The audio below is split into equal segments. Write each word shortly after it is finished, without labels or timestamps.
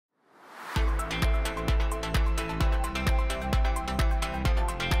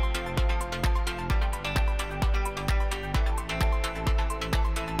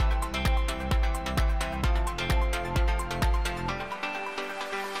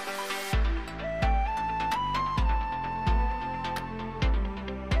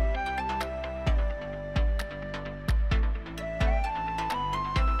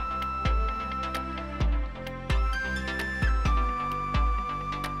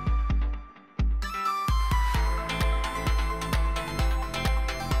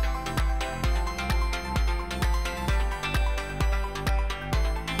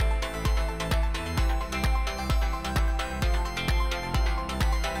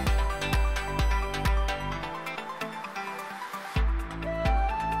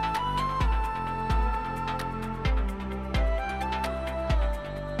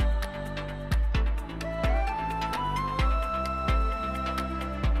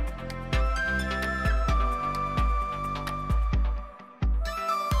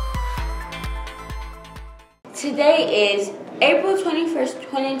Today is April 21st,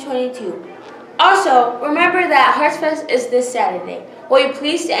 2022. Also, remember that Hearts Fest is this Saturday. Will you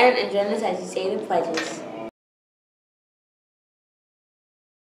please stand and join us as you say the pledges?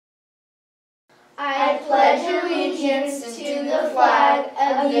 I pledge allegiance to the flag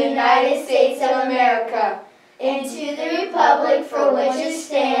of the United States of America and to the republic for which it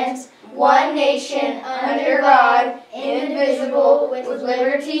stands, one nation, under God, indivisible, with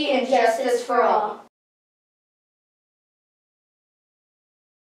liberty and justice for all.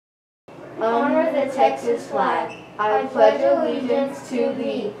 Honor the Texas flag. I pledge allegiance to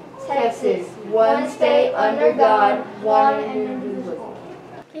thee, Texas, one state under God, one and indivisible.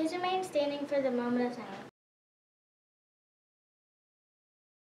 Please remain standing for the moment of silence.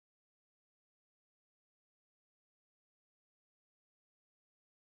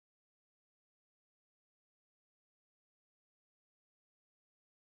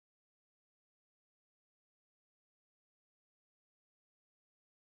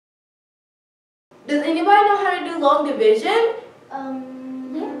 Does anybody know how to do long division? Yeah.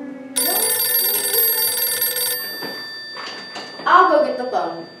 I'll go get the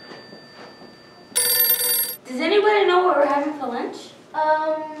phone. Does anybody know what we're having for lunch?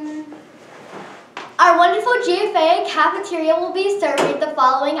 Our wonderful GFAA cafeteria will be serving the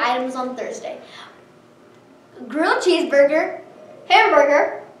following items on Thursday: grilled cheeseburger,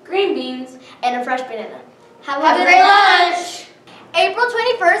 hamburger, Green beans. and a fresh banana. Have Have a a great great lunch! April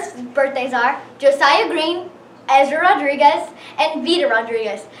 21st birthdays are Josiah Green, Ezra Rodriguez, and Vita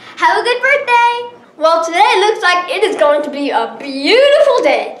Rodriguez. Have a good birthday! Well, today looks like it is going to be a beautiful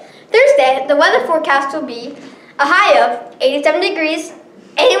day. Thursday, the weather forecast will be a high of 87 degrees,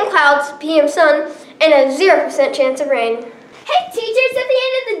 AM clouds, PM sun, and a 0% chance of rain. Hey teachers, at the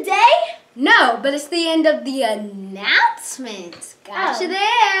end of the day? No, but it's the end of the announcements. Gotcha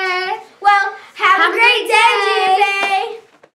there.